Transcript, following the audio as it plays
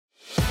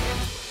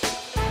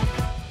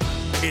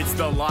It's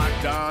the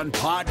Locked On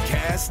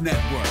Podcast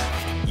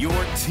Network, your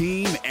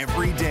team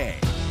every day.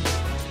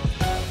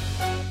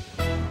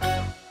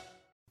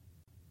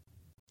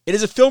 It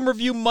is a film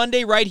review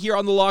Monday right here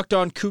on the Locked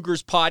On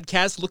Cougars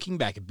podcast, looking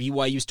back at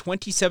BYU's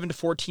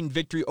 27-14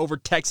 victory over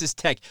Texas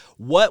Tech.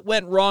 What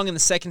went wrong in the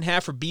second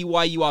half for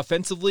BYU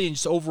offensively and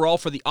just overall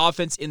for the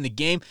offense in the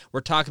game? We're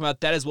talking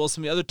about that as well as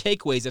some of the other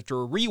takeaways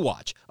after a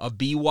rewatch of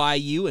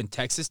BYU and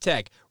Texas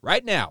Tech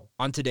right now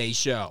on today's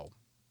show.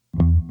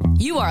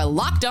 You are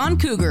Locked On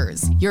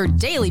Cougars, your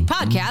daily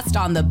podcast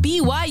on the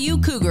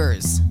BYU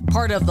Cougars,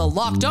 part of the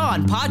Locked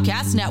On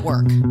Podcast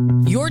Network,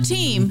 your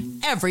team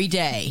every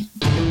day.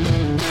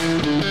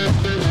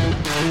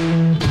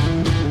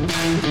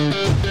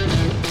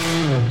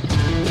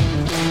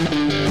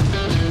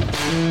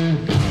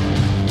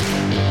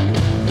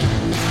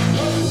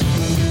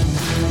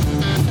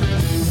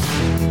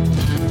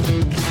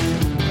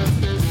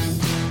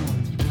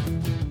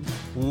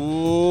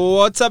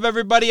 What's up,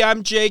 everybody?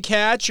 I'm Jake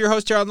Hatch, your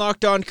host here on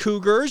Locked On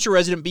Cougars, your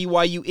resident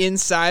BYU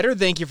insider.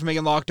 Thank you for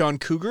making Locked On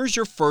Cougars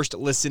your first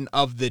listen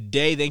of the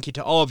day. Thank you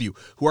to all of you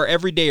who are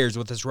everydayers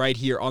with us right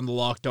here on the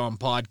Locked On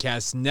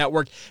Podcast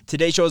Network.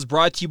 Today's show is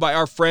brought to you by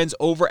our friends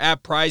over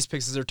at Prize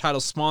Picks as their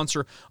title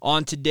sponsor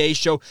on today's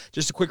show.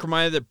 Just a quick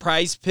reminder that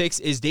Prize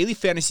Picks is daily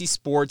fantasy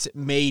sports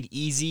made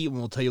easy, and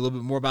we'll tell you a little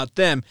bit more about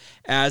them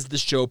as the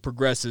show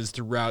progresses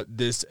throughout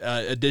this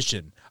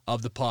edition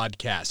of the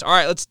podcast. All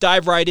right, let's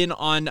dive right in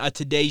on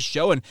today's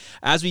show. And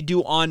as we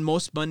do on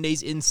most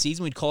Mondays in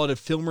season, we'd call it a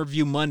film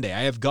review Monday.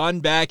 I have gone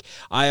back.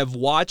 I have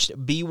watched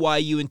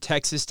BYU and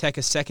Texas Tech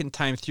a second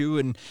time through.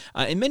 And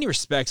in many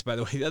respects, by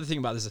the way, the other thing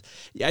about this is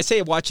I say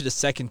I watch it a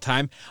second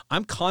time.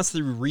 I'm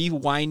constantly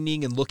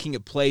rewinding and looking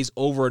at plays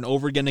over and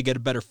over again to get a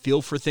better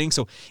feel for things.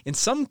 So in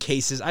some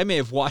cases, I may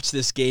have watched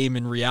this game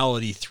in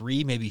reality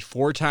 3, maybe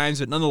 4 times,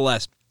 but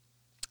nonetheless,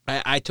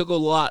 I took a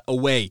lot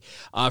away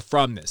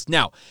from this.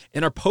 Now,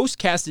 in our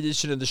postcast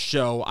edition of the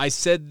show, I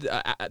said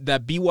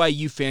that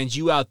BYU fans,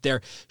 you out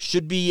there,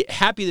 should be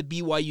happy that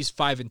BYU's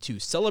 5-2.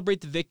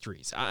 Celebrate the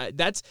victories.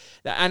 And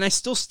I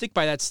still stick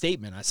by that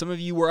statement. Some of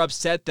you were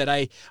upset that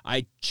I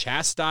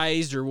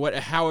chastised or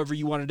however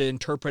you wanted to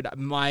interpret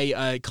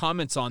my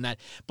comments on that.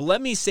 But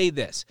let me say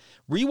this.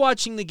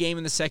 Rewatching the game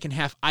in the second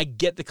half, I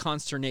get the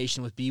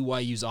consternation with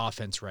BYU's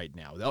offense right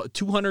now.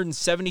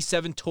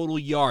 277 total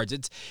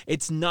yards.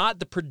 It's not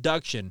the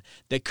production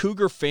that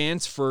Cougar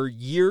fans for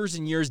years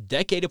and years,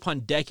 decade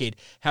upon decade,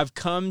 have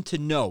come to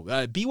know.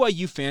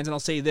 BYU fans, and I'll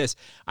say this,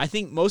 I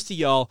think most of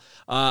y'all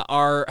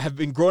have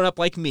been growing up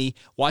like me,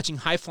 watching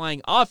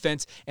high-flying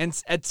offense,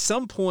 and at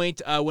some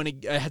point when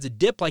it has a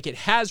dip like it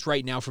has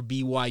right now for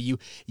BYU,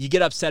 you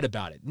get upset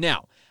about it.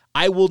 Now,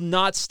 I will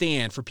not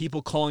stand for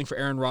people calling for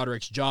Aaron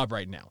Roderick's job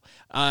right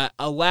now.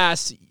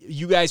 Alas,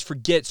 you guys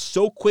forget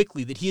so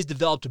quickly that he has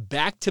developed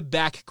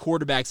back-to-back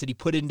quarterbacks that he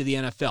put into the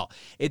NFL.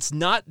 It's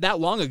not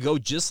that long ago,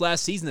 just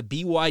last season, that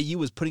BYU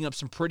was putting up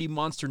some pretty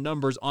monster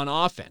numbers on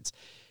offense.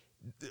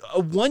 A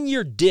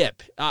one-year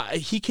dip,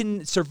 he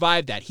can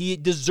survive that. He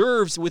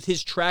deserves, with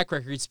his track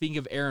record, speaking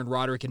of Aaron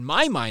Roderick, in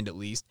my mind at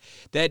least,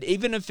 that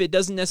even if it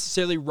doesn't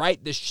necessarily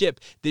right the ship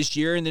this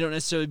year and they don't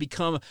necessarily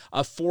become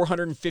a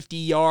 450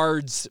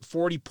 yards,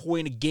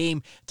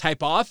 40-point-a-game type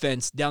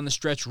offense down the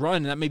stretch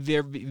run, and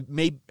that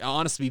may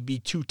honestly be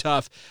too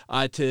tough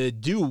to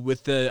do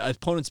with the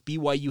opponents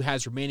BYU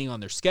has remaining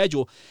on their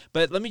schedule.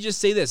 But let me just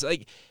say this.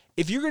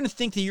 If you're going to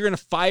think that you're going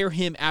to fire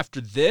him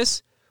after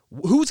this,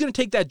 who's going to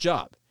take that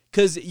job?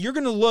 Because you're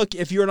going to look,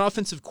 if you're an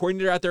offensive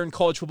coordinator out there in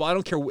college football, I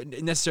don't care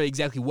necessarily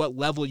exactly what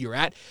level you're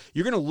at,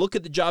 you're going to look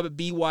at the job at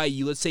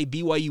BYU. Let's say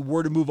BYU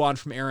were to move on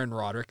from Aaron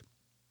Roderick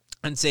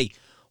and say,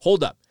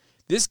 hold up.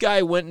 This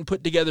guy went and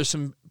put together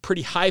some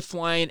pretty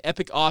high-flying,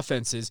 epic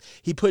offenses.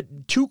 He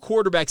put 2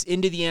 quarterbacks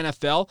into the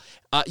NFL.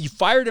 You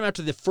fired him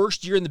after the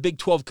first year in the Big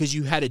 12 because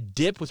you had a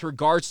dip with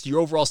regards to your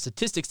overall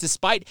statistics,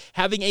 despite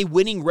having a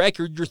winning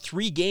record. You're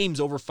 3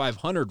 games over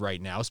 500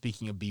 right now,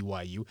 speaking of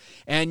BYU,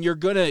 and you're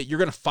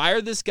gonna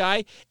fire this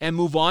guy and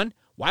move on.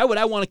 Why would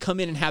I want to come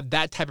in and have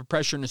that type of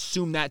pressure and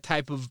assume that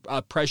type of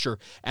pressure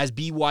as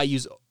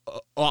BYU's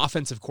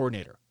offensive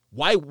coordinator?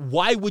 Why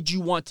would you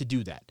want to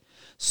do that?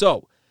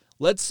 So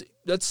let's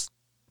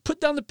put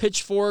down the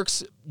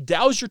pitchforks,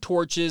 douse your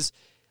torches.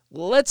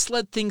 Let's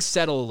let things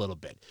settle a little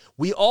bit.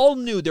 We all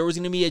knew there was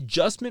going to be an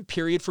adjustment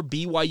period for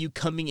BYU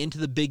coming into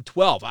the Big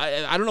 12.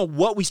 I don't know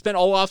what we spent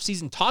all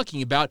offseason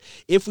talking about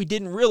if we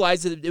didn't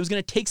realize that it was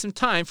going to take some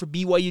time for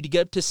BYU to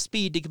get up to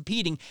speed to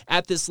competing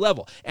at this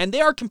level. And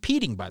they are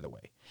competing, by the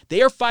way.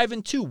 They are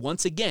 5-2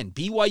 once again.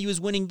 BYU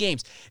is winning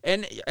games.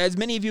 And as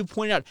many of you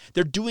pointed out,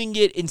 they're doing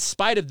it in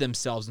spite of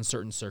themselves in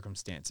certain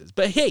circumstances.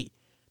 But hey,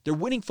 they're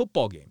winning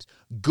football games.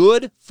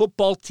 Good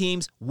football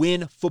teams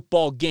win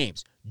football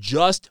games.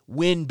 Just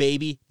win,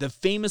 baby. The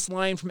famous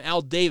line from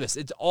Al Davis.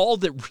 It's all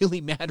that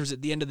really matters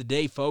at the end of the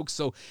day, folks.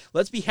 So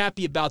let's be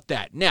happy about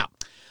that. Now,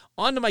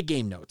 On to my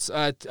game notes.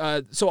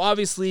 So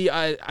obviously,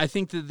 I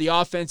think that the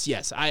offense,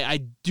 yes,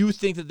 I do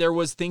think that there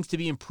was things to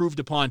be improved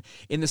upon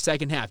in the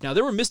second half. Now,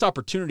 there were missed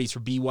opportunities for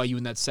BYU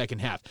in that second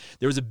half.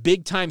 There was a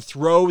big-time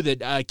throw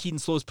that Keaton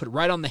Slovis put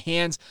right on the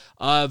hands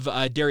of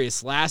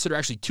Darius Lassiter.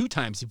 Actually, 2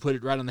 times he put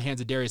it right on the hands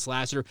of Darius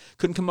Lassiter.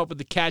 Couldn't come up with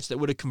the catch that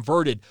would have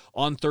converted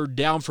on third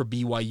down for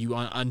BYU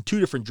on 2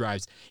 different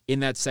drives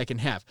in that second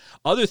half.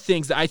 Other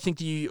things that I think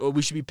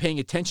we should be paying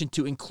attention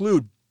to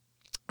include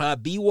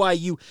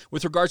BYU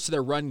with regards to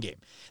their run game.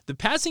 The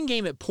passing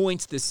game at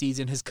points this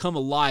season has come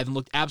alive and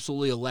looked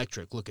absolutely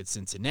electric. Look at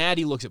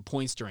Cincinnati, look at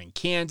points during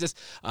Kansas,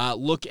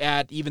 look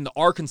at even the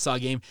Arkansas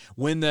game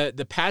when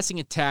the passing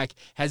attack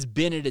has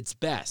been at its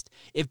best.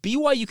 If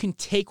BYU can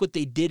take what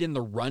they did in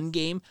the run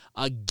game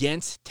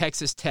against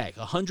Texas Tech,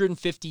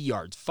 150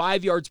 yards,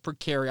 5 yards per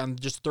carry on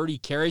just 30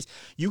 carries,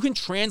 you can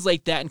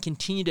translate that and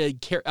continue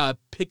to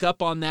pick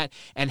up on that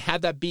and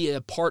have that be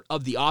a part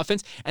of the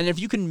offense. And if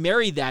you can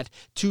marry that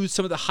to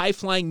some of the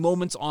high-flying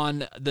moments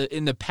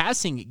in the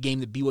passing game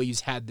that BYU's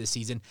had this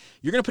season,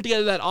 you're going to put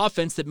together that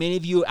offense that many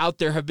of you out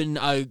there have been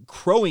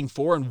crowing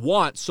for and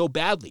want so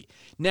badly.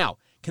 Now,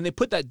 can they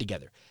put that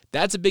together?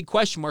 That's a big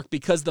question mark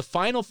because the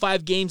final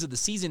 5 games of the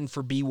season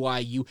for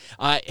BYU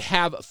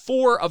have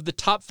 4 of the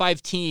top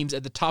 5 teams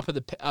at the top of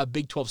the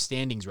Big 12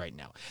 standings right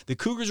now. The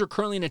Cougars are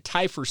currently in a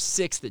tie for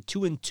 6th at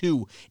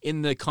 2-2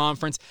 in the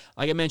conference.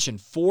 Like I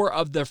mentioned, 4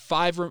 of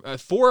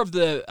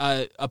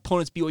the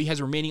opponents BYU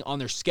has remaining on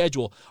their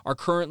schedule are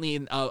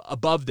currently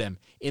above them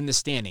in the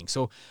standing.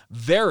 So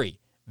very,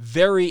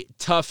 very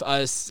tough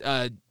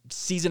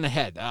season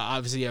ahead.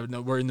 Obviously,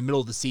 we're in the middle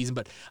of the season,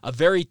 but a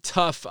very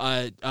tough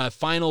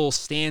final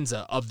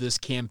stanza of this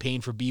campaign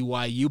for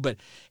BYU. But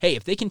hey,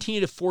 if they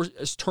continue to force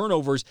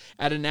turnovers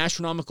at an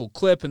astronomical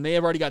clip, and they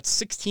have already got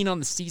 16 on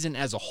the season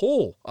as a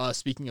whole,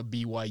 speaking of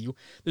BYU,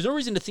 there's no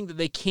reason to think that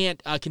they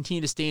can't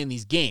continue to stay in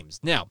these games.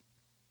 Now,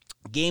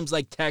 games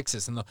like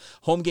Texas and the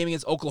home game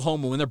against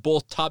Oklahoma, when they're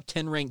both top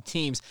 10 ranked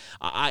teams,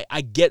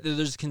 I get that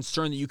there's a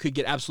concern that you could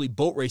get absolutely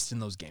boat raced in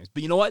those games.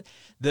 But you know what?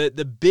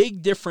 The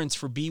big difference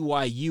for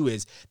BYU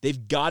is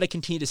they've got to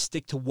continue to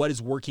stick to what is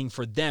working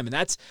for them. And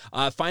that's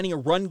finding a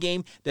run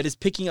game that is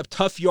picking up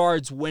tough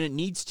yards when it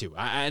needs to.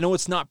 I know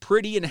it's not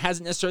pretty and it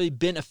hasn't necessarily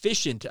been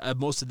efficient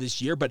most of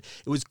this year, but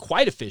it was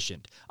quite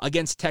efficient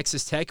against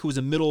Texas Tech, who was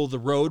a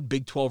middle-of-the-road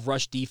Big 12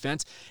 rush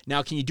defense.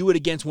 Now, can you do it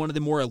against one of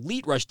the more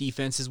elite rush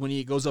defenses when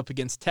it goes up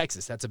against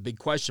Texas? That's a big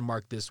question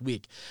mark this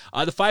week.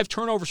 The 5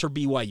 turnovers for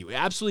BYU,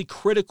 absolutely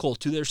critical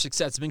to their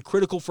success. It's been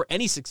critical for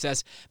any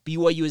success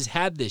BYU has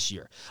had this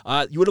year.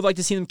 You would have liked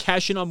to see them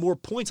cash in on more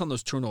points on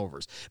those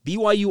turnovers.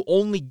 BYU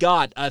only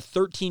got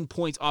 13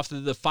 points off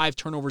of the 5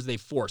 turnovers they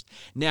forced.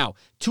 Now,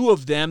 2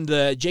 of them,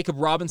 the Jacob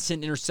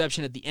Robinson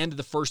interception at the end of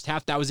the first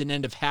half, that was an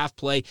end-of-half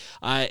play.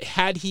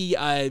 Had he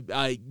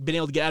been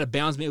able to get out of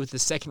bounds maybe with the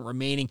second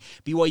remaining,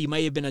 BYU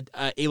may have been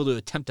able to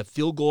attempt a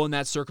field goal in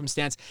that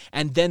circumstance.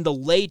 And then the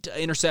late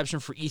interception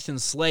for Ethan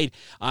Slade,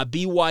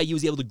 BYU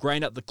was able to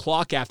grind out the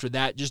clock after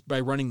that just by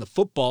running the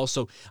football,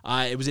 so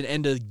it was an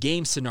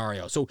end-of-the-game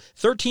scenario. So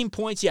 13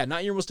 points, yeah,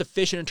 not your most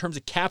efficient in terms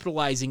of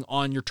capitalizing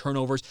on your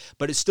turnovers,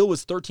 but it still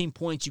was 13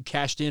 points you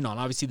cashed in on.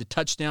 Obviously, the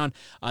touchdown,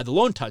 the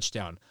lone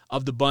touchdown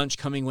of the bunch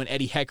coming when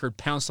Eddie Heckard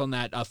pounced on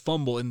that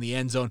fumble in the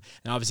end zone,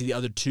 and obviously the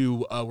other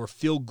 2 were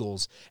field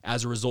goals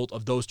as a result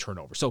of those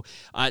turnovers. So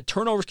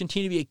turnovers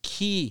continue to be a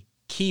key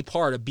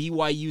part of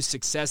BYU's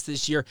success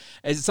this year.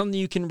 Is it something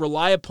you can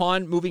rely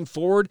upon moving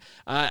forward?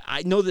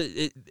 I know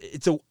that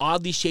it's an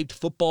oddly shaped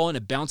football and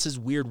it bounces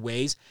weird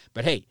ways,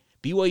 but hey,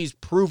 BYU's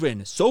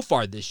proven so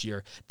far this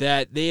year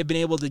that they have been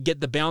able to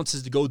get the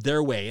bounces to go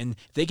their way, and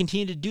if they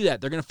continue to do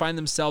that, they're going to find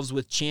themselves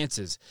with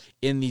chances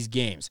in these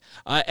games.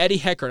 Eddie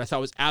Heckard, I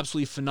thought, was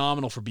absolutely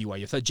phenomenal for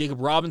BYU. I thought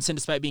Jacob Robinson,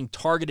 despite being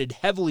targeted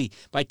heavily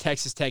by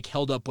Texas Tech,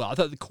 held up well. I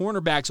thought the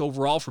cornerbacks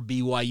overall for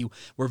BYU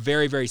were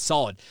very, very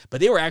solid,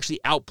 but they were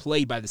actually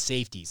outplayed by the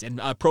safeties. And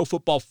Pro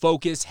Football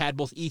Focus had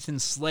both Ethan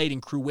Slade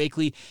and Crew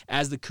Wakely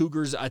as the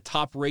Cougars'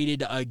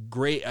 top-rated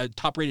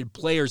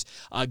players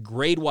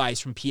grade-wise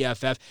from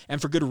PFF.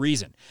 And for good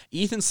reason.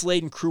 Ethan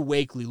Slade and Crew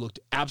Wakely looked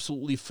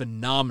absolutely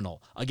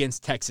phenomenal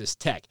against Texas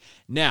Tech.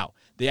 Now,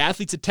 the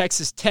athletes at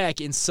Texas Tech,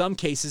 in some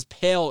cases,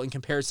 pale in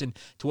comparison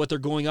to what they're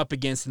going up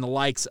against in the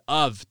likes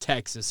of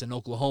Texas and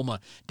Oklahoma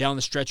down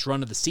the stretch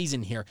run of the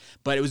season here.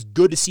 But it was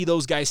good to see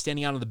those guys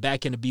standing out on the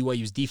back end of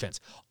BYU's defense.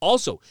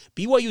 Also,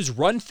 BYU's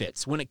run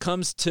fits when it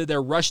comes to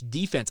their rush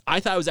defense, I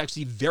thought it was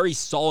actually very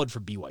solid for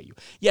BYU.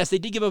 Yes, they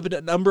did give up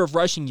a number of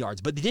rushing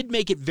yards, but they did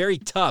make it very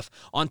tough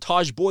on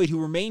Taj Boyd,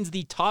 who remains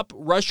the top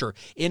rusher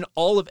in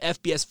all of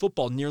FBS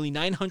football, nearly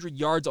 900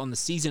 yards on the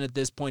season at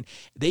this point.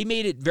 They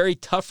made it very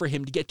tough for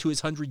him to get to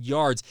his 100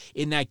 yards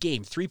in that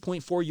game.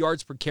 3.4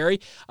 yards per carry.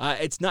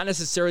 It's not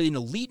necessarily an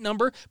elite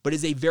number, but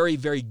is a very,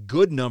 very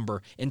good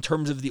number in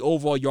terms of the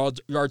overall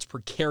yards per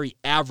carry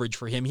average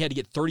for him. He had to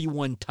get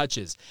 31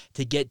 touches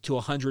to get to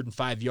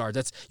 105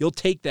 yards. You'll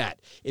take that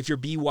if you're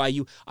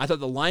BYU. I thought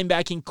the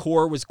linebacking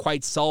core was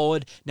quite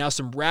solid. Now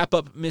some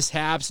wrap-up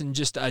mishaps and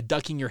just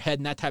ducking your head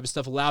and that type of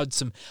stuff allowed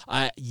some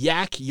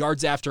yak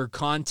yards after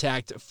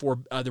contact for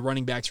the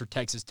running backs for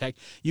Texas Tech.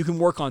 You can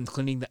work on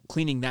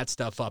cleaning that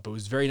stuff up. It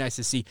was very nice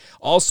to see.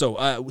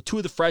 Also, two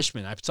of the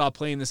freshmen I saw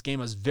playing this game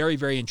I was very,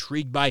 very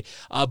intrigued by.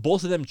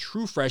 Both of them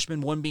true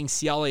freshmen, one being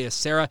Siale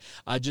Acera,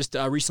 just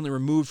recently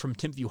removed from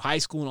Timpview High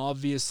School, and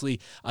obviously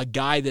a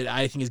guy that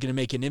I think is going to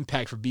make an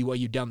impact for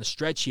BYU down the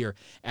stretch here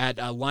at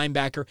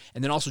linebacker.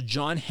 And then also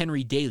John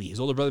Henry Daly. His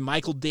older brother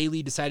Michael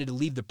Daly decided to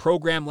leave the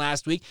program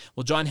last week.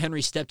 Well, John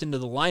Henry stepped into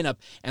the lineup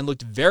and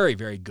looked very,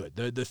 very good.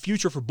 The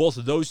future for both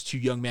of those two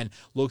young men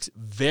looks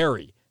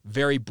very,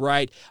 very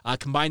bright.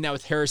 Combine that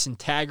with Harrison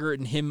Taggart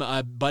and him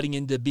butting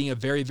into being a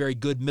very, very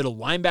good middle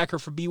linebacker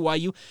for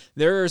BYU.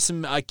 There are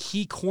some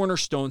key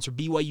cornerstones for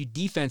BYU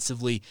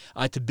defensively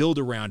to build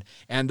around,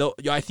 and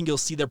I think you'll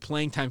see their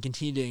playing time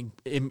continue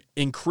to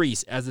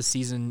increase as the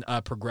season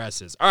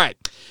progresses. All right,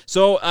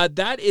 so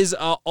that is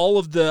all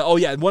of the... Oh,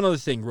 yeah, one other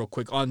thing real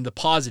quick on the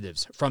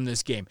positives from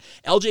this game.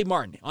 LJ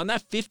Martin, on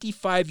that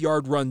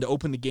 55-yard run to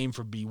open the game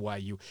for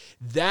BYU,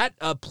 that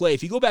play,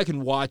 if you go back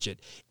and watch it,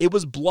 it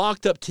was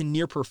blocked up to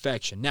near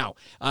perfection. Now,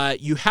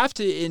 you have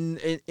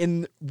to,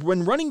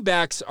 when running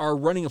backs are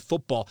running a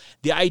football,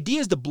 the idea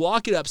is to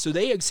block it up so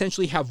they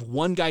essentially have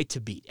one guy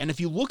to beat. And if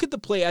you look at the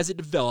play as it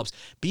develops,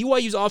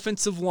 BYU's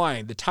offensive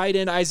line, the tight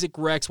end Isaac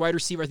Rex, wide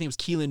receiver, I think it was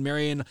Keelan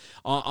Marion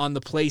on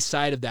the play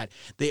side of that,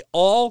 they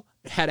all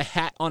had a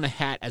hat on a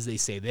hat, as they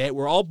say. They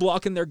were all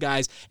blocking their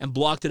guys and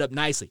blocked it up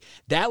nicely.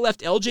 That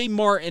left LJ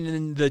Martin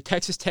and the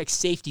Texas Tech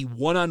safety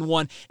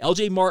one-on-one.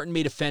 LJ Martin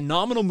made a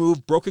phenomenal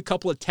move, broke a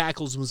couple of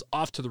tackles, and was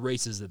off to the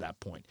races at that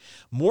point.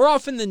 More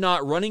often than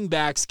not, running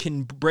backs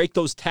can break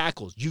those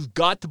tackles. You've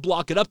got to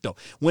block it up, though.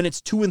 When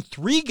it's 2 and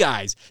 3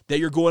 guys that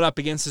you're going up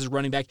against as a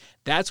running back,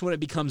 that's when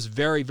it becomes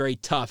very, very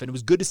tough. And it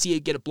was good to see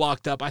it get it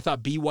blocked up. I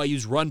thought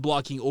BYU's run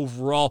blocking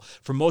overall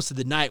for most of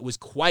the night was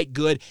quite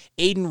good.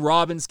 Aiden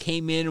Robbins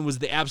came in and was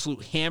the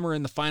absolute hammer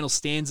in the final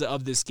stanza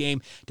of this game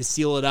to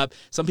seal it up.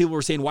 Some people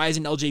were saying, why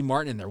isn't LJ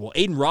Martin in there? Well,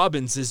 Aiden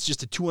Robbins is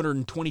just a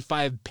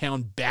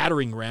 225-pound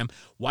battering ram.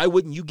 Why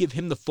wouldn't you give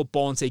him the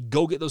football and say,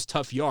 go get those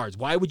tough yards?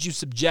 Why would you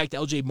subject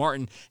LJ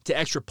Martin to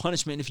extra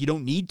punishment if you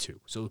don't need to?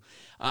 So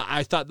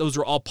I thought those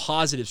were all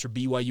positives for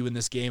BYU in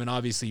this game, and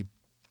obviously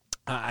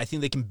I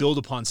think they can build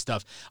upon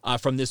stuff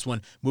from this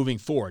one moving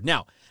forward.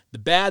 Now, the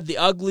bad, the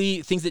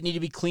ugly, things that need to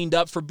be cleaned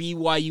up for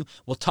BYU,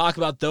 we'll talk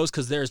about those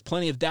because there's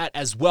plenty of that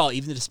as well,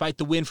 even despite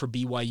the win for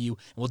BYU.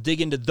 And we'll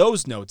dig into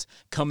those notes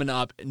coming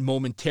up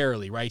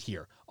momentarily right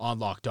here on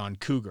Locked On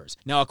Cougars.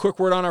 Now, a quick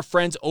word on our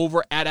friends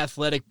over at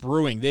Athletic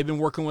Brewing. They've been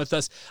working with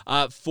us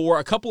for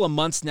a couple of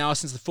months now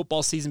since the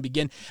football season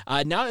began.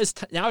 Now it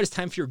is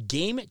time for your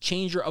Game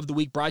Changer of the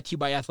Week, brought to you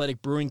by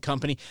Athletic Brewing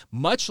Company,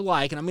 much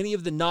like, and I'm going to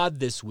give the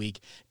nod this week,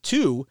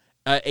 to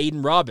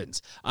Aiden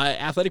Robbins.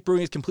 Athletic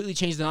Brewing has completely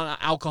changed the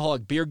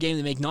non-alcoholic beer game.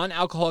 They make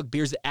non-alcoholic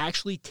beers that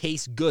actually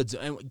taste good.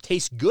 And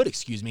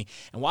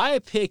why I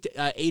picked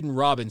Aiden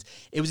Robbins,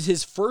 it was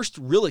his first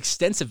real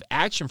extensive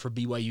action for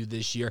BYU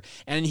this year,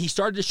 and he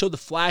started to show the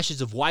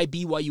flashes of why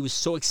BYU was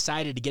so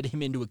excited to get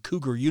him into a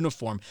Cougar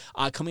uniform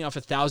coming off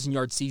a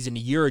 1,000-yard season a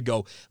year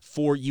ago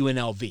for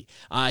UNLV.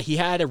 He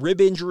had a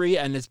rib injury,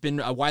 and it's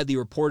been widely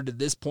reported at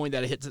this point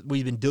that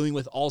we've been dealing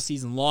with all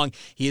season long.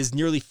 He is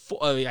nearly,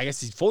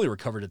 he's fully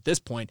recovered at this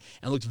point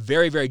and looked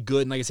very, very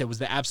good. And like I said, was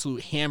the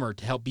absolute hammer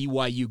to help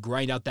BYU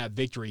grind out that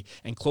victory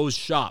and close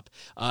shop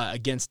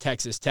against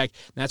Texas Tech.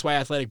 And that's why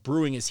Athletic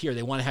Brewing is here.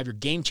 They want to have your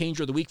Game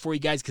Changer of the Week for you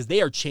guys because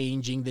they are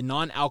changing the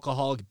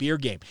non-alcoholic beer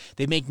game.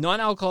 They make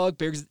non-alcoholic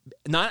beers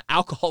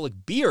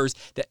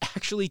that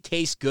actually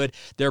taste good.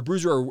 Their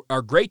brews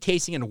are great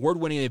tasting and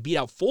award-winning. They beat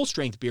out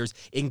full-strength beers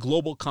in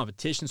global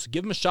competition. So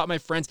give them a shot, my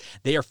friends.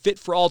 They are fit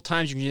for all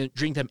times. You can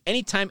drink them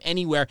anytime,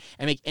 anywhere,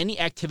 and make any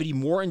activity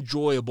more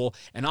enjoyable.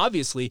 And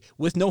obviously,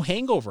 with no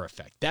hangover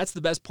effect. That's the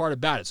best part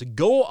about it. So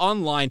go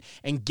online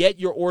and get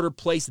your order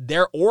placed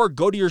there, or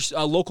go to your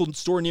local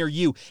store near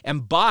you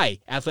and buy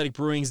Athletic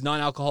Brewing's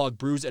non-alcoholic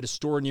brews at a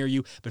store near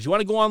you. But if you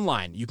want to go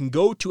online, you can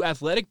go to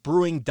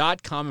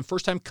athleticbrewing.com, and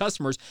first-time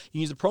customers, you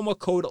can use the promo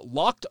code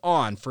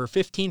LOCKEDON for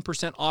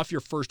 15% off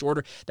your first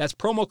order. That's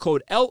promo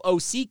code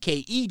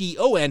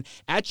LOCKEDON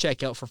at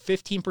checkout for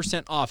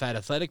 15% off at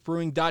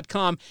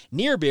athleticbrewing.com.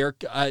 Near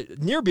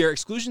beer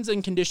exclusions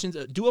and conditions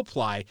do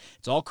apply.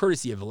 It's all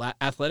courtesy of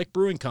Athletic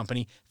Brewing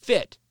Company,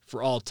 fit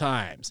for all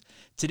times.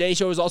 Today's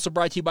show is also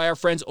brought to you by our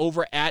friends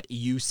over at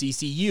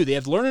UCCU. They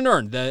have Learn and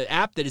Earn, the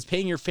app that is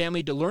paying your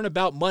family to learn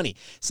about money.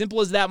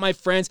 Simple as that, my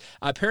friends.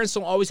 Parents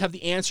don't always have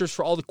the answers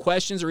for all the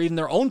questions or even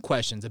their own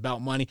questions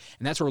about money,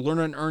 and that's where Learn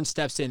and Earn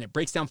steps in. It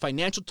breaks down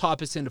financial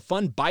topics into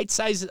fun,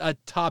 bite-sized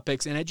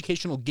topics and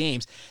educational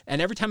games, and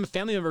every time a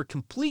family member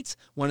completes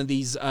one of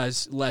these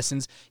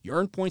lessons, you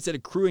earn points that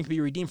accrue and can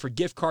be redeemed for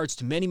gift cards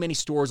to many, many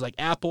stores like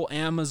Apple,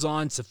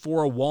 Amazon,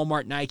 Sephora,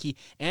 Walmart, Nike,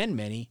 and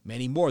many,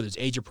 many more. There's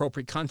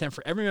age-appropriate content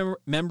for every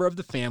member of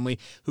the family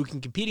who can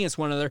compete against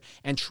one another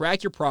and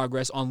track your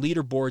progress on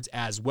leaderboards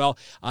as well.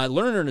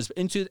 Learn and Earn is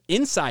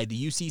inside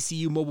the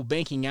UCCU mobile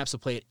banking app, so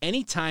play it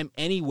anytime,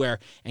 anywhere,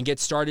 and get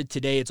started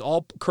today. It's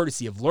all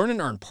courtesy of Learn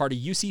and Earn, part of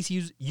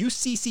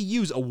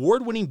UCCU's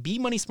award-winning Be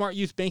Money Smart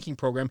Youth Banking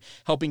Program,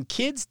 helping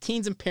kids,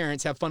 teens, and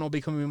parents have fun while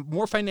becoming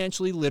more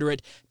financially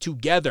literate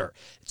together.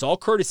 It's all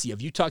courtesy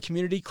of Utah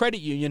Community Credit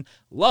Union.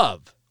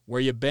 Love where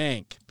you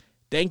bank.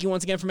 Thank you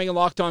once again for making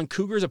Locked On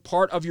Cougars a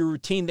part of your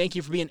routine. Thank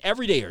you for being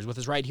everydayers with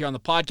us right here on the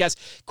podcast.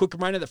 Quick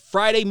reminder that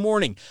Friday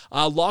morning,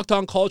 Locked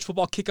On College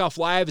Football Kickoff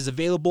Live is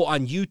available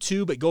on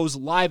YouTube. It goes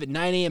live at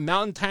 9 a.m.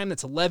 Mountain Time.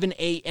 That's 11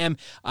 a.m.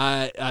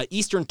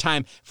 Eastern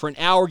Time for an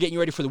hour, getting you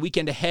ready for the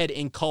weekend ahead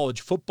in college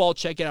football.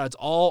 Check it out. It's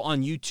all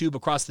on YouTube,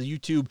 across the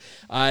YouTube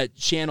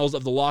channels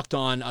of the Locked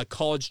On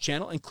College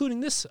channel, including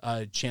this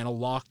channel,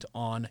 Locked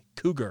On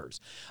Cougars.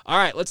 All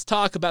right, let's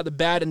talk about the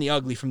bad and the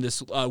ugly from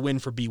this win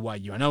for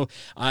BYU. I know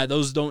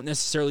those don't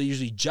necessarily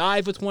usually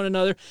jive with one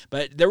another,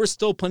 but there was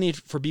still plenty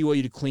for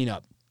BYU to clean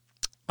up.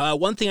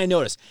 One thing I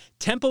noticed,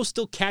 tempo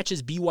still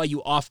catches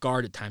BYU off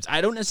guard at times. I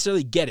don't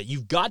necessarily get it.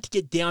 You've got to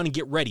get down and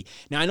get ready.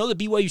 Now, I know that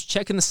BYU's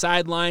checking the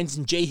sidelines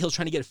and Jay Hill's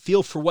trying to get a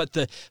feel for what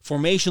the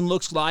formation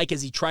looks like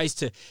as he tries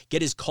to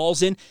get his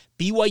calls in.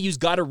 BYU's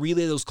got to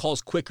relay those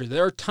calls quicker.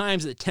 There are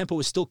times that tempo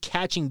is still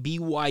catching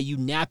BYU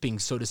napping,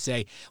 so to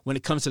say, when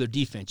it comes to their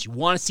defense. You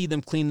want to see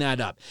them clean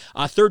that up.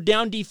 Third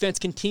down defense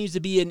continues to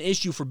be an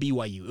issue for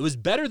BYU. It was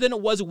better than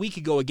it was a week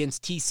ago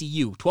against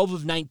TCU. 12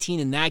 of 19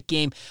 in that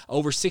game,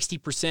 over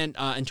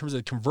 60% in terms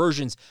of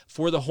conversions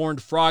for the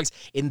Horned Frogs.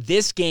 In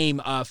this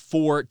game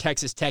for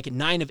Texas Tech,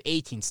 9 of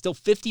 18, still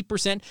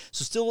 50%,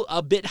 so still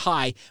a bit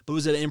high, but it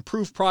was an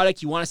improved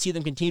product. You want to see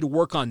them continue to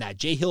work on that.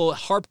 Jay Hill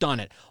harped on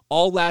it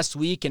all last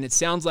week, and it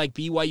sounds like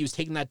BYU's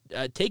taken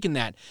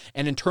that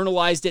and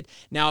internalized it.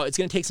 Now, it's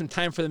going to take some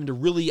time for them to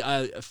really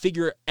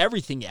figure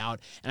everything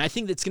out, and I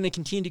think that's going to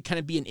continue to kind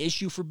of be an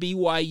issue for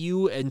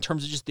BYU in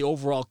terms of just the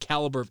overall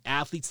caliber of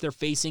athletes they're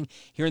facing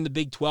here in the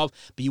Big 12,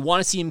 but you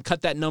want to see them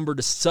cut that number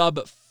to sub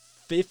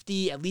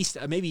 50, at least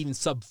maybe even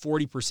sub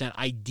 40%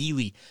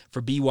 ideally for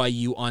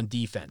BYU on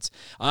defense.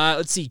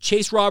 Let's see,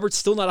 Chase Roberts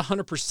still not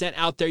 100%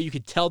 out there. You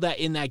could tell that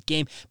in that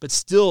game, but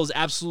still is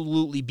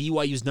absolutely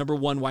BYU's number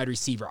one wide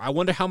receiver. I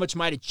wonder how much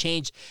might have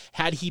changed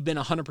had he been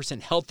 100%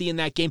 healthy in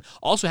that game.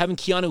 Also having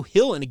Keanu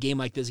Hill in a game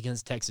like this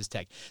against Texas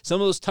Tech. Some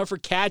of those tougher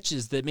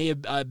catches that may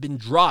have been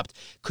dropped,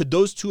 could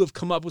those two have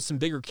come up with some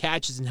bigger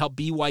catches and help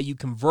BYU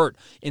convert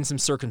in some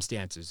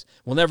circumstances?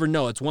 We'll never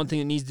know. It's one thing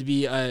that needs to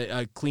be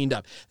cleaned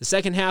up. The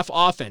second half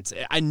offense,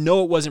 I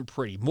know it wasn't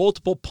pretty.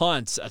 Multiple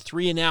punts,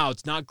 3 and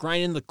outs, not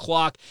grinding the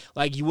clock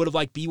like you would have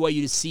liked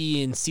BYU to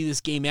see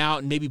this game out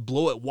and maybe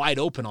blow it wide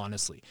open,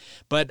 honestly.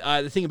 But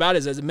the thing about it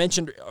is, as I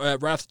mentioned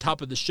right off the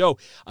top of the show,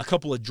 a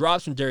couple of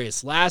drops from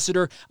Darius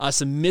Lassiter,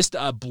 some missed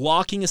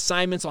blocking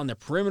assignments on the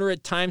perimeter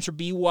at times for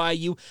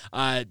BYU.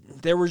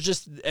 There was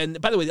just, and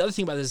by the way, the other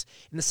thing about this,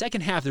 in the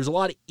second half, there's a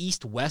lot of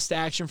east-west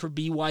action for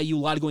BYU, a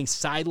lot of going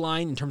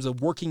sideline in terms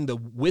of working the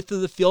width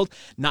of the field,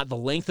 not the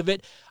length of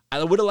it.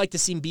 I would have liked to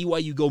see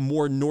BYU go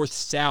more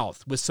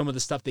north-south with some of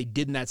the stuff they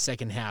did in that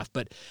second half,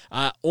 but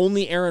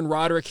only Aaron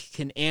Roderick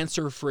can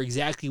answer for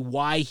exactly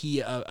why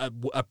he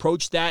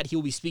approached that. He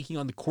will be speaking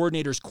on the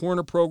Coordinator's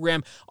Corner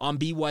program on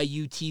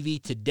BYU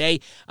TV today.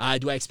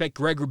 Do I expect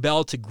Greg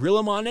Wrubell to grill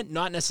him on it?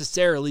 Not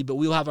necessarily, but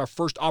we'll have our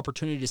first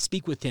opportunity to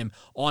speak with him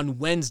on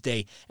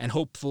Wednesday, and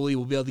hopefully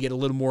we'll be able to get a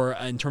little more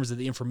in terms of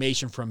the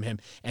information from him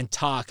and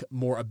talk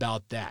more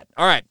about that.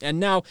 All right, and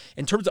now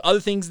in terms of other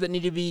things that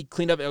need to be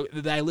cleaned up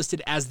that I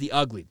listed as the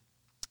ugly.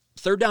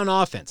 Third down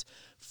offense.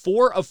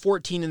 4 of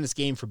 14 in this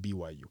game for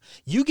BYU.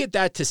 You get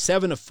that to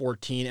 7 of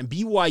 14, and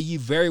BYU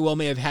very well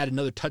may have had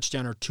another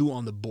touchdown or two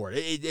on the board.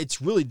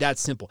 It's really that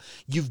simple.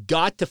 You've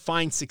got to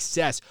find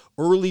success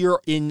earlier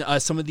in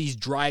some of these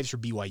drives for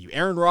BYU.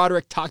 Aaron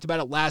Roderick talked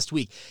about it last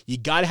week. You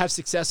got to have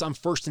success on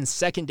first and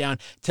second down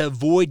to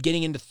avoid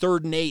getting into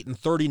 3rd and 8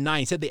 and 3rd and 9.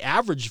 He said the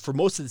average for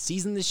most of the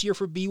season this year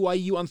for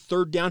BYU on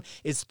 3rd down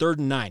is 3rd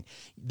and 9.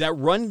 That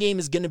run game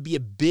is going to be a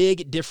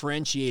big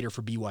differentiator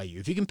for BYU.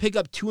 If you can pick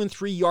up 2 and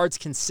 3 yards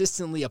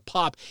consistently a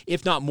pop,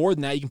 if not more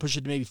than that, you can push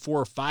it to maybe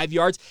 4 or 5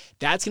 yards.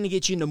 That's going to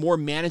get you into more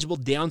manageable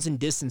downs and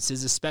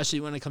distances, especially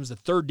when it comes to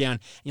 3rd down,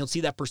 and you'll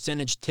see that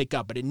percentage tick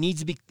up. But it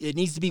needs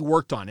to be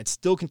worked on. It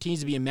still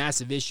continues to be a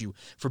massive issue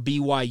for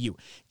BYU.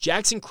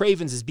 Jackson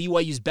Cravens is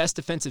BYU's best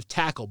defensive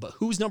tackle, but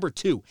who's number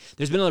 2?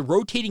 There's been a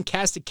rotating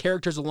cast of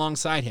characters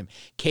alongside him.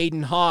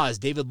 Caden Haas,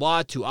 David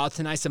Latu,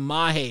 Altanai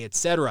Samahe,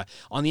 etc.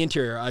 on the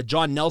interior.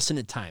 John Nelson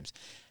at times.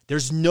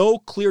 There's no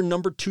clear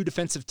number 2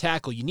 defensive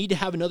tackle. You need to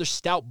have another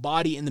stout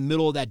body in the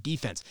middle of that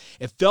defense.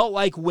 It felt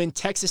like when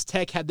Texas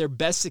Tech had their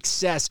best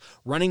success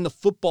running the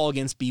football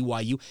against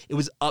BYU, it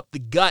was up the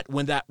gut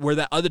where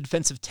that other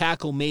defensive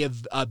tackle may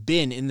have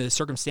been in the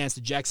circumstance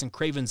that Jackson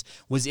Cravens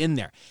was in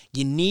there.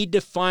 You need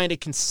to find a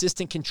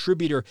consistent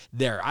contributor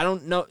there. I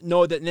don't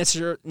know that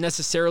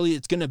necessarily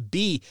it's going to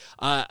be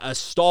a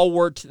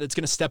stalwart that's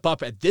going to step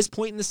up at this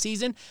point in the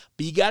season,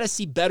 but you got to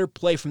see better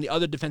play from the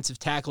other defensive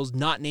tackles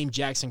not named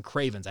Jackson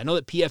Cravens. I know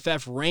that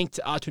PFF ranked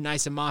Atunai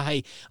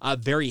Samaje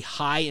very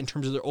high in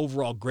terms of their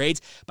overall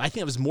grades, but I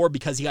think it was more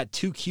because he got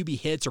 2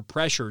 QB hits or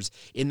pressures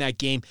in that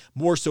game,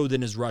 more so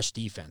than his rush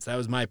defense. That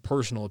was my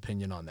personal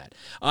opinion on that.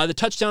 The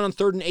touchdown on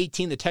 3rd and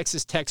 18, the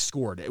Texas Tech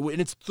scored.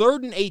 And it's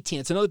 3rd and 18.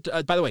 It's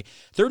another, by the way,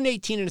 3rd and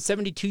 18 and a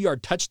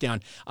 72-yard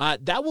touchdown.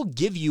 That will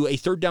give you a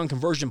 3rd down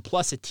conversion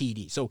plus a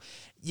TD. So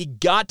you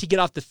got to get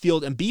off the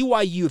field. And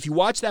BYU, if you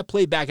watch that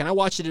play back, and I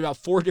watched it about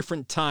 4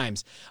 different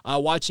times,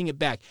 watching it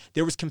back,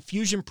 there was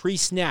confusion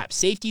pre-snap.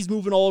 Safeties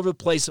moving all over the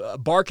place,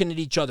 barking at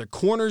each other.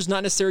 Corners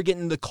not necessarily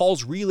getting the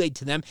calls relayed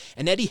to them.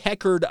 And Eddie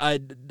Heckard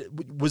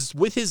was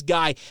with his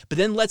guy, but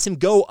then lets him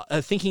go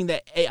thinking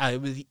that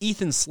it was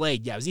Ethan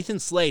Slade. Yeah, it was Ethan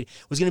Slade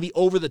was going to be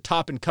over the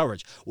top in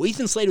coverage. Well,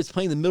 Ethan Slade was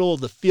playing the middle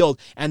of the field,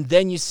 and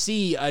then you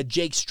see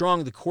Jake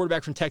Strong, the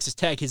quarterback from Texas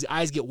Tech, his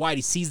eyes get wide.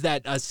 He sees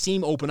that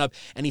seam open up,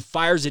 and he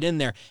fires it in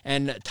there.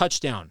 And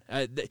touchdown.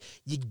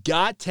 You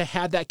got to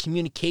have that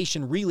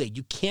communication relayed.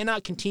 You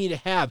cannot continue to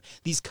have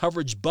these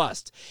coverage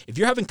busts. If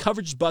you're having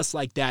coverage busts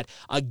like that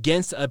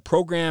against a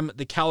program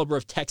the caliber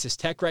of Texas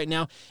Tech right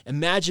now,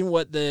 imagine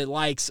what the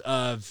likes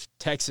of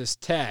Texas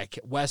Tech,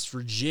 West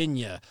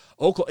Virginia,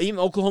 even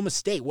Oklahoma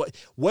State,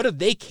 what are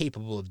they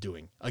capable of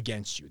doing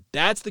against you?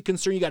 That's the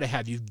concern you got to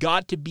have. You've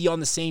got to be on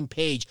the same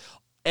page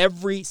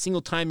every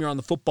single time you're on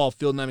the football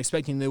field, and I'm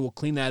expecting they will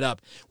clean that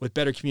up with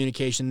better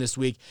communication this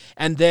week.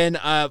 And then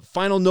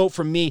final note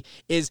from me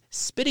is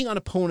spitting on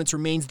opponents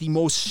remains the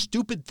most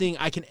stupid thing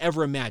I can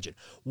ever imagine.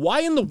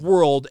 Why in the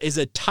world is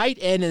a tight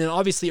end and then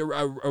obviously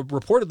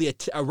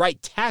reportedly a right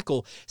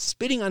tackle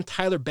spitting on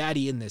Tyler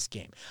Batty in this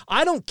game?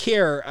 I don't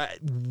care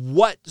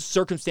what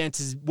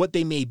circumstances, what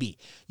they may be.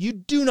 You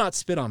do not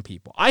spit on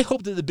people. I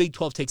hope that the Big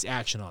 12 takes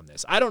action on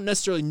this. I don't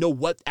necessarily know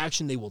what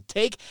action they will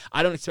take.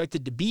 I don't expect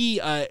it to be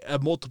a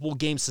multiple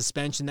game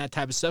suspension, that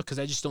type of stuff, because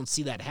I just don't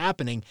see that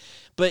happening.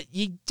 But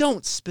you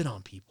don't spit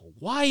on people.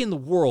 Why in the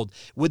world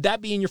would that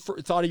be in your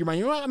thought of your mind?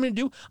 You know what I'm going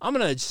to do? I'm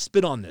going to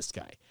spit on this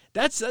guy.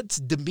 That's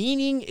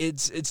demeaning.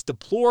 It's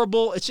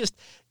deplorable. It's just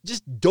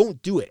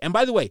don't do it. And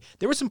by the way,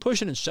 there was some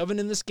pushing and shoving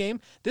in this game.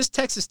 This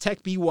Texas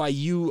Tech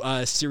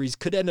BYU series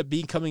could end up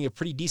becoming a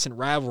pretty decent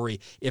rivalry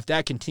if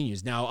that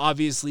continues. Now,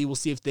 obviously, we'll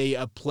see if they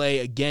play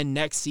again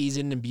next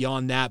season and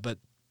beyond that, but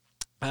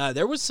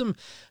there was some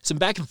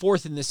back and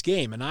forth in this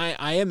game, and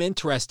I am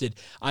interested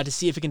to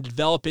see if it can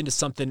develop into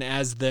something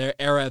as the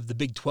era of the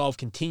Big 12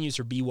 continues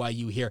for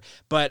BYU here.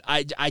 But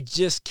I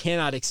just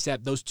cannot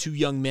accept those two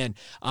young men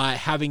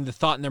having the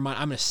thought in their mind,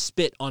 I'm going to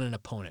spit on an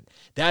opponent.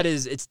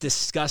 It's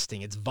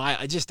disgusting. It's vile.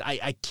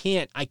 I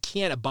can't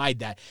abide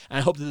that. And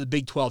I hope that the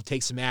Big 12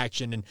 takes some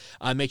action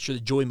and make sure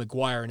that Joey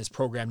McGuire and his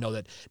program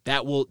know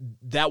that will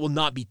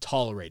not be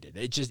tolerated.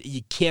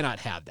 You cannot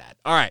have that.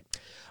 All right.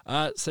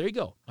 So there you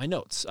go. My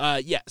notes.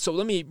 So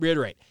let me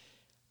reiterate.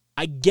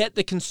 I get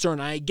the concern.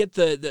 I get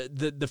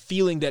the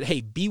feeling that,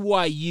 hey,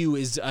 BYU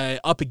is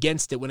up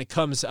against it when it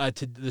comes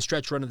to the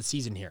stretch run of the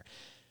season here.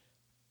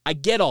 I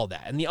get all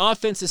that. And the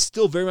offense is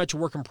still very much a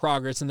work in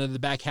progress in the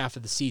back half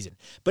of the season.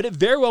 But it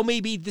very well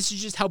may be this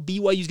is just how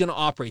BYU is going to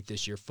operate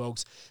this year,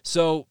 folks.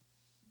 So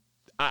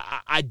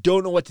I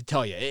don't know what to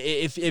tell you.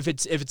 If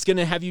it's going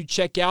to have you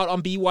check out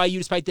on BYU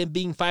despite them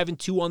being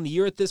 5-2 on the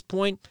year at this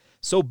point,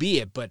 so be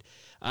it. But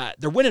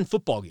they're winning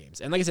football games.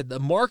 And like I said, the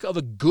mark of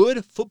a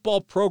good football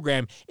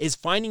program is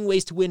finding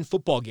ways to win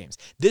football games.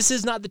 This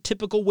is not the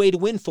typical way to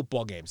win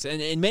football games.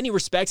 And in many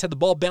respects, had the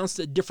ball bounced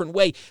a different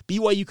way,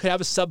 BYU could have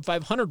a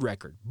sub-500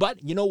 record.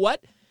 But you know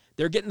what?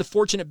 They're getting the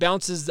fortunate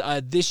bounces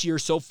this year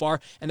so far,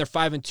 and they're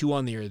 5-2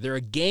 on the year. They're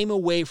a game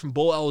away from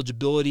bowl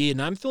eligibility,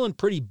 and I'm feeling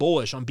pretty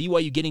bullish on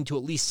BYU getting to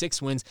at least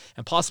 6 wins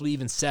and possibly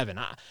even 7.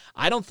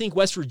 I don't think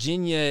West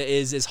Virginia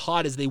is as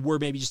hot as they were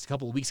maybe just a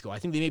couple of weeks ago. I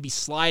think they may be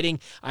sliding.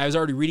 I was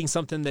already reading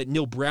something that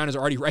Neil Brown is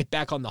already right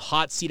back on the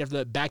hot seat after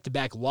the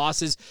back-to-back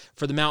losses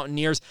for the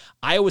Mountaineers.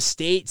 Iowa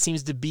State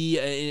seems to be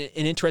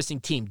an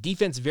interesting team.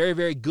 Defense very,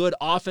 very good.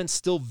 Offense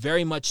still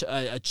very much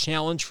a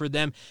challenge for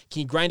them.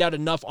 Can you grind out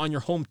enough on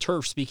your home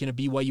turf, speaking of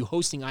BYU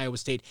hosting Iowa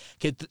State,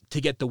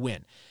 to get the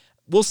win?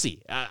 We'll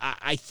see.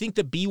 I think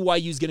that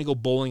BYU is going to go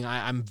bowling.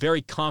 I'm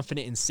very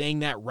confident in saying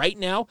that right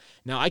now.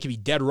 Now, I could be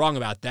dead wrong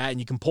about that, and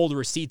you can pull the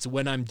receipts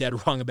when I'm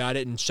dead wrong about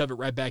it and shove it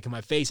right back in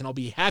my face, and I'll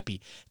be happy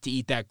to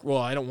eat that.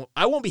 Well,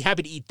 I won't be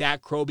happy to eat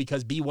that crow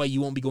because BYU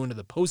won't be going to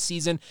the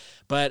postseason,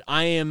 but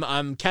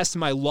I'm casting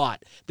my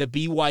lot that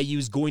BYU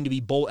is going to be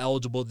bowl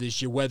eligible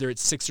this year, whether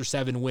it's 6 or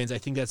 7 wins. I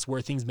think that's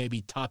where things may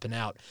be topping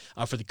out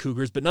for the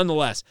Cougars, but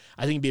nonetheless,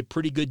 I think it'd be a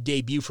pretty good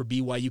debut for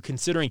BYU,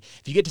 considering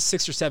if you get to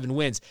 6 or 7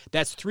 wins,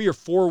 that's 3 or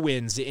 4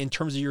 wins in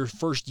terms of your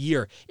first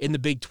year in the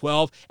Big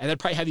 12, and that'd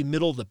probably have you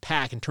middle of the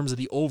pack in terms of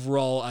the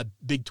overall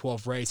Big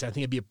 12 race. I think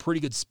it'd be a pretty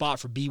good spot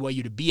for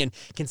BYU to be in,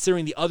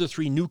 considering the other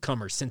 3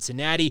 newcomers,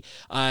 Cincinnati,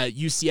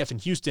 UCF,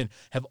 and Houston,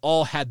 have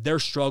all had their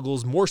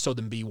struggles, more so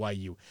than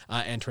BYU,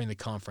 entering the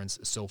conference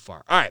so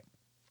far. All right.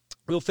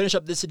 We'll finish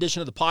up this edition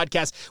of the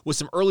podcast with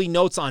some early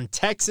notes on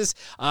Texas.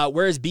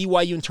 Whereas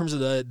BYU, in terms of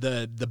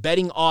the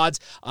betting odds,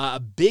 a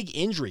big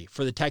injury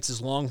for the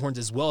Texas Longhorns,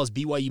 as well as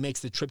BYU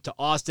makes the trip to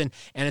Austin.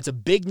 And it's a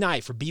big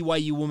night for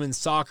BYU women's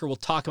soccer. We'll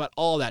talk about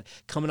all that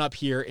coming up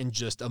here in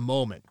just a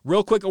moment.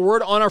 Real quick, a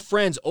word on our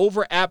friends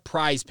over at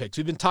Prize Picks.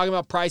 We've been talking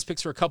about Prize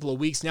Picks for a couple of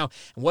weeks now.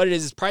 And what it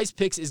is Prize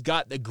Picks has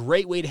got a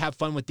great way to have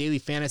fun with daily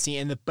fantasy.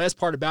 And the best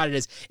part about it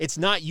is it's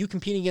not you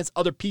competing against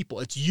other people.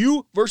 It's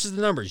you versus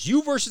the numbers,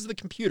 you versus the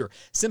computer.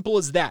 Simple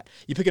as that.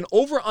 You pick an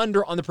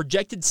over-under on the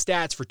projected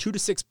stats for 2 to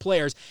 6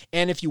 players,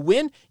 and if you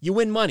win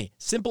money.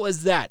 Simple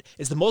as that.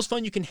 It's the most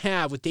fun you can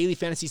have with daily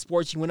fantasy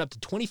sports. You win up to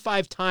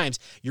 25 times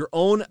your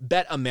own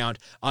bet amount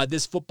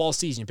this football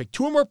season. You pick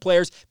 2 or more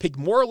players, pick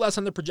more or less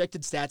on the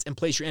projected stats, and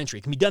place your entry.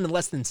 It can be done in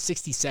less than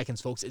 60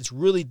 seconds, folks. It's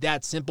really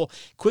that simple.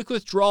 Quick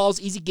withdrawals,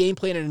 easy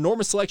gameplay, and an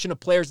enormous selection of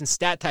players and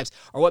stat types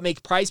are what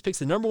make Prize Picks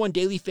the #1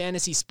 daily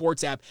fantasy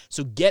sports app.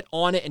 So get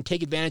on it and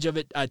take advantage of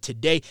it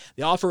today.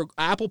 They offer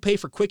Apple Pay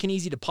for quick and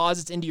easy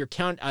deposits into your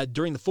account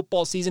during the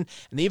football season,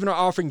 and they even are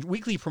offering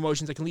weekly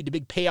promotions that can lead to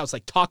big payouts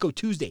like Taco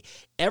Tuesday.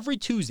 Every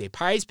Tuesday,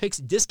 Prize Picks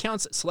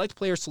discounts select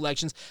player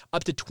selections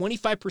up to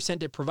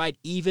 25% to provide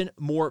even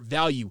more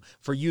value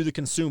for you, the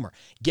consumer.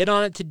 Get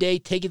on it today,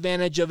 take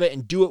advantage of it,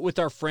 and do it with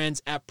our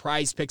friends at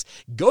Prize Picks.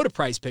 Go to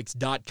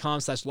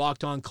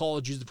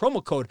prizepicks.com/lockedoncollege. Use the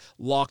promo code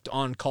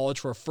LOCKEDONCollege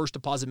for a first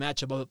deposit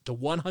match of up to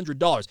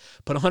 $100.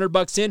 Put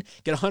 $100 in,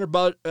 get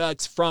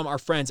 $100 from our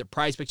friends at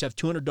Prize Picks. You have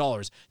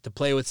 $200 to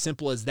play with.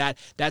 Simple as that.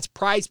 That's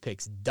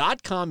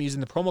prizepicks.com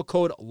using the promo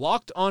code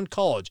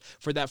LOCKEDONCollege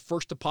for that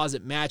first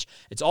deposit match.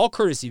 It's all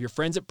courtesy of your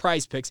friends at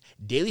Prize Picks.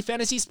 Daily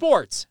fantasy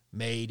sports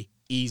made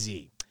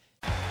easy.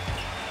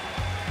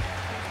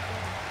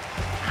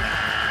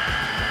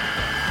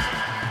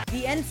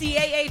 The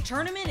NCAA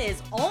tournament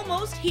is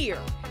almost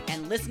here,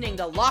 and listening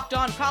to Locked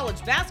On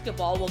College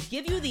Basketball will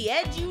give you the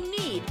edge you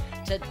need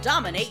to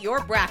dominate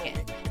your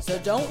bracket. So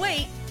don't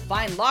wait.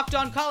 Find Locked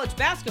On College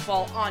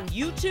Basketball on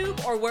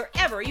YouTube or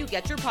wherever you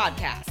get your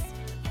podcasts.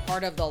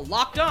 Part of the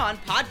Locked On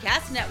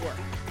Podcast Network.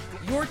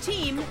 Your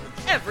team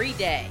every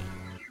day.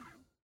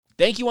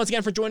 Thank you once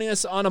again for joining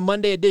us on a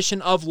Monday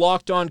edition of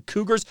Locked On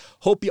Cougars.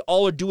 Hope you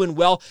all are doing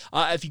well.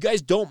 If you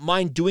guys don't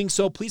mind doing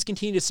so, please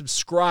continue to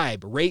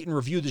subscribe, rate, and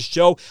review the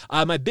show.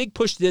 My big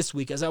push this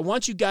week is I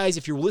want you guys,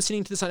 if you're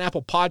listening to this on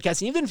Apple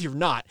Podcasts, and even if you're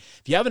not,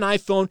 if you have an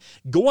iPhone,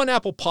 go on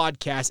Apple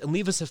Podcasts and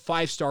leave us a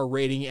 5-star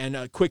rating and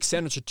a quick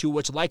sentence or two,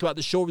 what you like about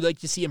the show, what you'd like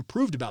to see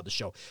improved about the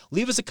show.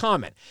 Leave us a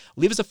comment.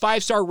 Leave us a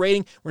 5-star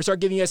rating. We're going to start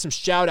giving you guys some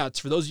shout-outs.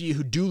 For those of you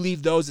who do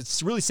leave those,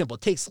 it's really simple.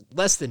 It takes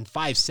less than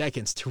 5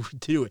 seconds to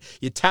do it.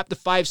 You tap the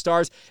 5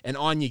 stars and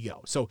on you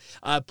go. So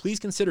please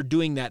consider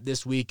doing that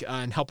this week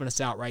and helping us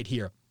out right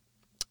here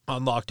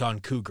on Locked On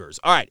Cougars.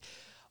 All right.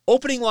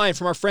 Opening line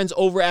from our friends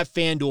over at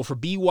FanDuel for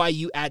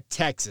BYU at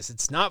Texas.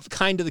 It's not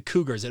kind to the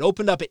Cougars. It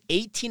opened up at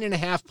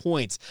 18.5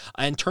 points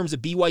in terms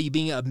of BYU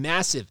being a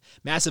massive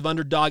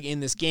underdog in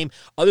this game.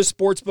 Other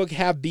sports books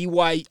had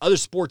BYU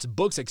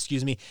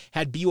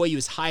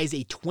as high as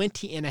a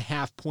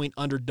 20.5 point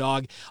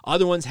underdog.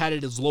 Other ones had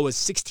it as low as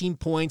 16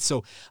 points.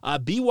 So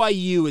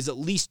BYU is at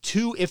least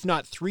 2, if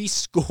not 3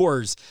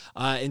 scores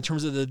in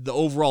terms of the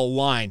overall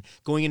line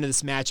going into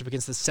this matchup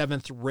against the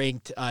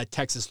 7th-ranked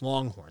Texas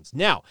Longhorns.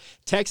 Now,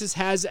 Texas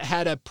has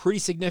had a pretty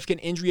significant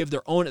injury of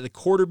their own at the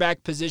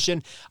quarterback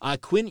position.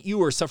 Quinn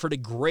Ewers suffered a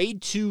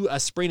grade 2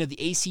 sprain of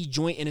the AC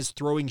joint in his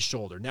throwing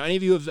shoulder. Now, any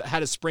of you have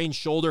had a sprained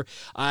shoulder,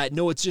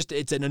 know it's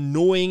an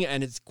annoying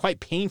and it's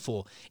quite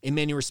painful in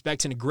many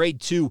respects, and a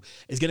grade 2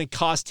 is going to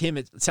cost him,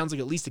 it sounds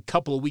like, at least a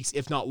couple of weeks,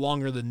 if not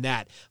longer than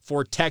that,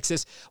 for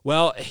Texas.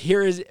 Well,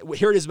 here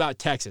it is about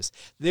Texas.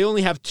 They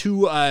only have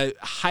 2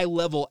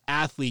 high-level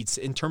athletes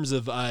in terms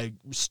of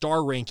star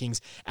rankings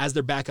as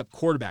their backup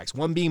quarterbacks,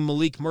 one being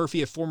Malik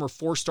Murphy, a former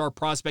 4-star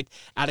prospect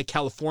out of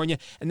California,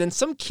 and then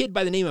some kid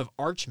by the name of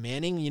Arch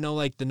Manning,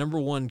 like the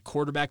 #1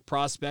 quarterback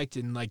prospect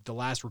in like the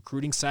last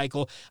recruiting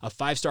cycle, a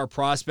 5-star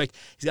prospect.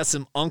 He's got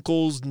some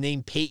uncles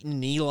named Peyton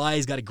and Eli.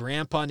 He's got a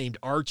grandpa named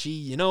Archie.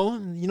 You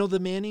know the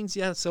Mannings,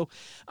 yeah. So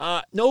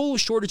no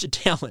shortage of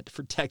talent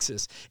for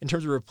Texas in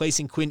terms of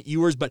replacing Quinn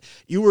Ewers, but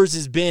Ewers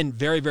has been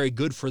very, very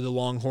good for the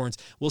Longhorns.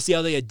 We'll see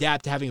how they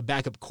adapt to having a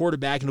backup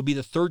quarterback, and it'll be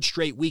the 3rd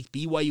straight week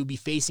BYU will be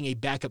facing a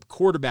backup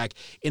quarterback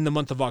in the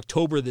month of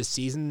October this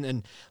season.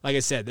 And like I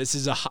said, this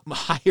is a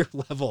higher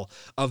level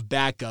of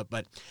backup,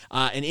 but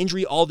an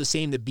injury all the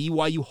same that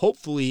BYU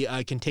hopefully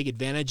can take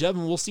advantage of,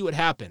 and we'll see what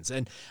happens.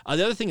 And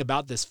the other thing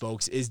about this,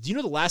 folks, is do you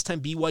know the last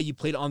time BYU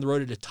played on the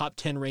road at a top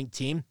 10 ranked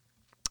team?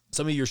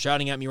 Some of you are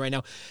shouting at me right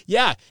now.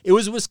 Yeah, it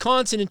was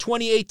Wisconsin in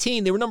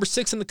 2018. They were number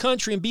 6 in the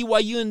country, and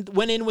BYU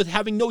went in with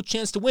having no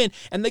chance to win,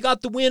 and they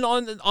got the win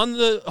on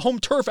the home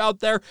turf out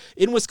there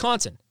in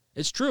Wisconsin.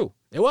 It's true.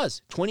 It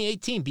was.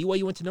 2018,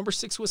 BYU went to number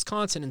 6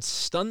 Wisconsin and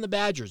stunned the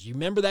Badgers. You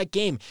remember that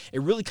game?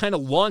 It really kind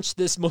of launched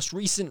this most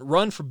recent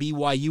run for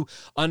BYU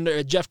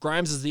under Jeff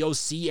Grimes as the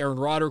OC. Aaron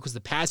Roderick was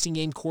the passing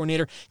game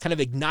coordinator. Kind of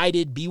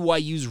ignited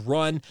BYU's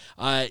run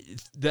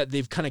that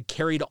they've kind of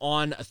carried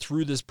on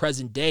through this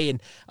present day,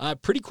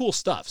 and pretty cool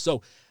stuff.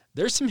 So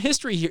there's some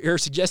history here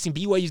suggesting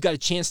BYU's got a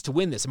chance to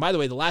win this. And by the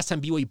way, the last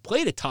time BYU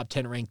played a top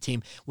 10 ranked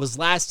team was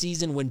last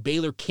season when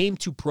Baylor came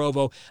to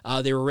Provo.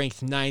 They were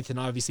ranked 9th, and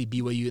obviously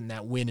BYU in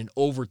that win in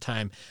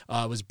overtime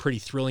was pretty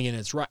thrilling in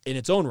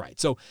its own right.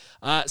 So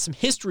some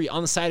history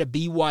on the side of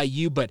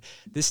BYU, but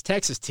this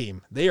Texas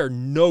team, they are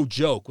no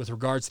joke with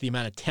regards to the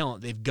amount of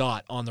talent they've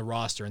got on the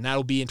roster, and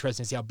that'll be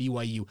interesting to see how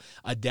BYU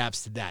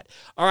adapts to that.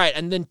 All right,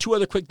 and then 2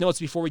 other quick notes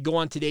before we go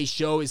on today's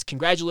show is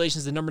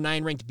congratulations to number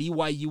 9 ranked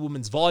BYU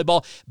women's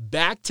volleyball.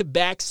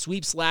 Back-to-back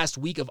sweeps last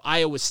week of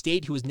Iowa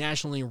State, who is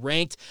nationally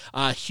ranked.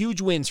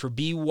 Huge wins for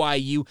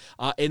BYU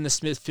in the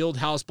Smith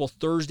Fieldhouse both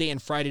Thursday and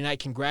Friday night.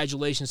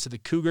 Congratulations to the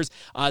Cougars.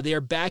 They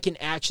are back in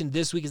action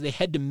this week as they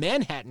head to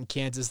Manhattan,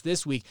 Kansas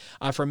this week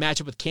for a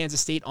matchup with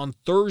Kansas State on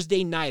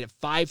Thursday night at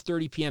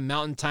 5:30 p.m.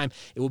 Mountain Time.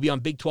 It will be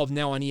on Big 12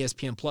 Now on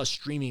ESPN Plus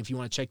streaming if you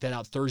want to check that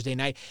out Thursday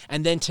night.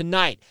 And then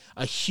tonight,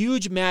 a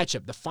huge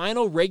matchup, the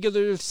final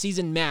regular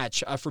season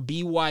match for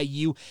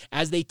BYU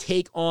as they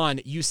take on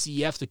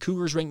UCF. The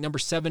Cougars ranked number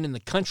 7 in the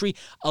country.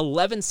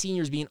 11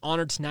 seniors being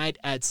honored tonight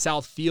at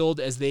South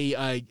Field as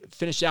they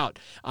finish out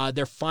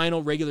their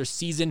final regular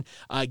season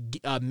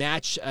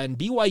match. And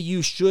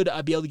BYU should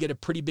be able to get a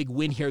pretty big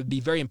win here. It would be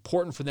very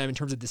important for them in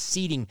terms of the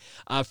seeding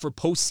for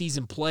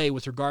postseason play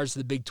with regards to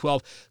the Big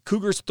 12.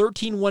 Cougars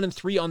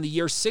 13-1-3 on the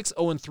year,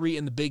 6-0-3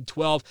 in the Big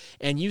 12,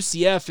 and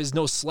UCF is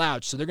no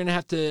slouch, so they're going to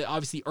have to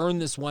obviously earn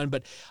this one.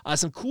 But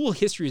some cool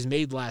history is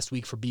made last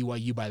week for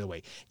BYU, by the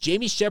way.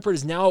 Jamie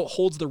Shepard now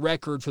holds the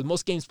record for the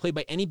most games played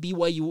by any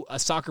BYU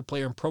soccer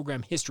player in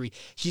program history.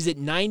 She's at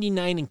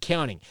 99 and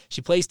counting.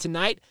 She plays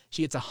tonight.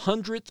 She gets her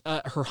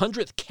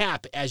 100th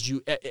cap, as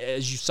you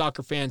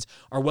soccer fans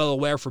are well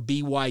aware, for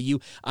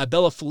BYU.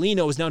 Bella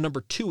Felino is now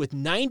number 2 with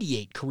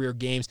 98 career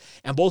games,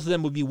 and both of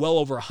them will be well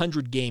over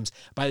 100 games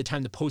by the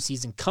time the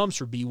postseason comes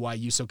for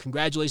BYU. So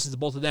congratulations to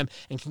both of them,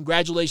 and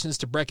congratulations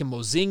to Brecken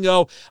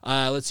Mozingo.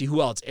 Let's see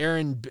who else.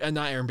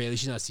 Not Aaron Bailey.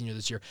 She's not a senior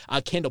this year.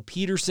 Kendall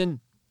Peterson.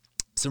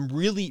 Some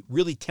really,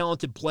 really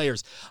talented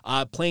players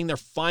playing their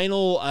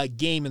final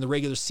game in the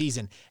regular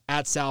season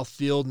at South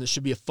Field, and this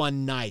should be a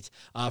fun night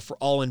for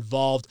all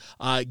involved.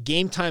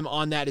 Game time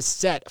on that is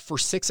set for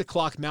 6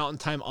 o'clock Mountain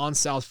Time on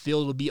South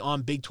Field. It'll be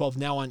on Big 12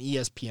 Now on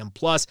ESPN+.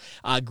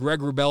 Greg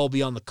Wrubell will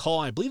be on the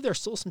call, and I believe there are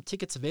still some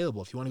tickets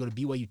available if you want to go to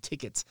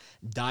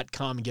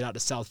BYUtickets.com and get out to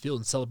South Field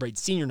and celebrate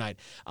senior night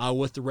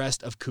with the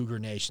rest of Cougar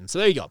Nation. So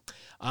there you go.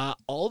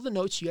 All the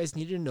notes you guys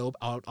needed to know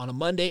about on a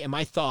Monday and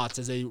my thoughts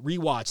as I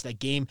rewatch that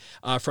game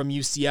from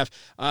UCF.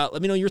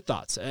 Let me know your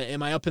thoughts.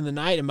 Am I up in the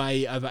night?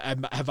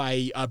 Have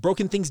I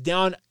broken things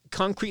down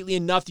concretely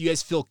enough? Do you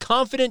guys feel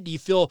confident? Do you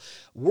feel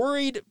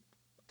worried?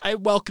 I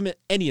welcome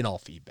any and all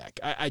feedback.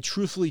 I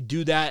truthfully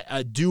do that.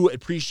 I do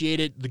appreciate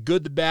it. The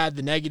good, the bad,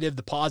 the negative,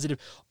 the positive,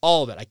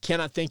 all of it. I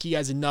cannot thank you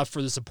guys enough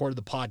for the support of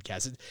the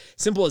podcast. It's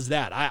simple as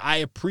that. I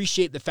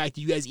appreciate the fact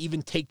that you guys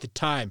even take the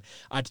time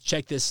to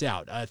check this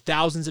out.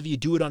 Thousands of you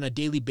do it on a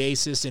daily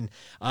basis, and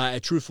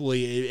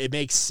truthfully, it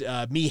makes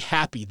me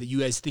happy that you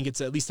guys think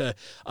it's at least a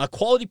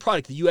quality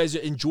product that you guys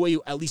enjoy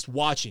at least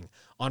watching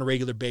on a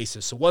regular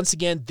basis. So once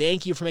again,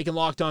 thank you for making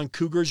Locked On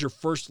Cougars your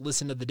first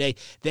listen of the day.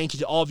 Thank you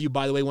to all of you,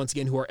 by the way, once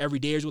again, who are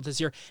everydayers with us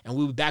here, and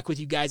we'll be back with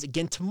you guys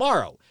again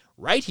tomorrow,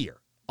 right here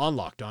on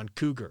Locked On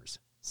Cougars.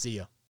 See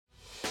ya.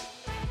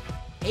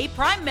 Hey,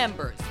 Prime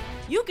members,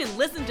 you can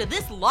listen to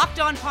this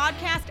Locked On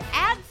podcast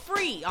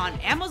ad-free on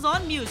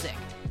Amazon Music.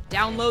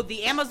 Download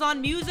the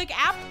Amazon Music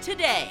app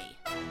today.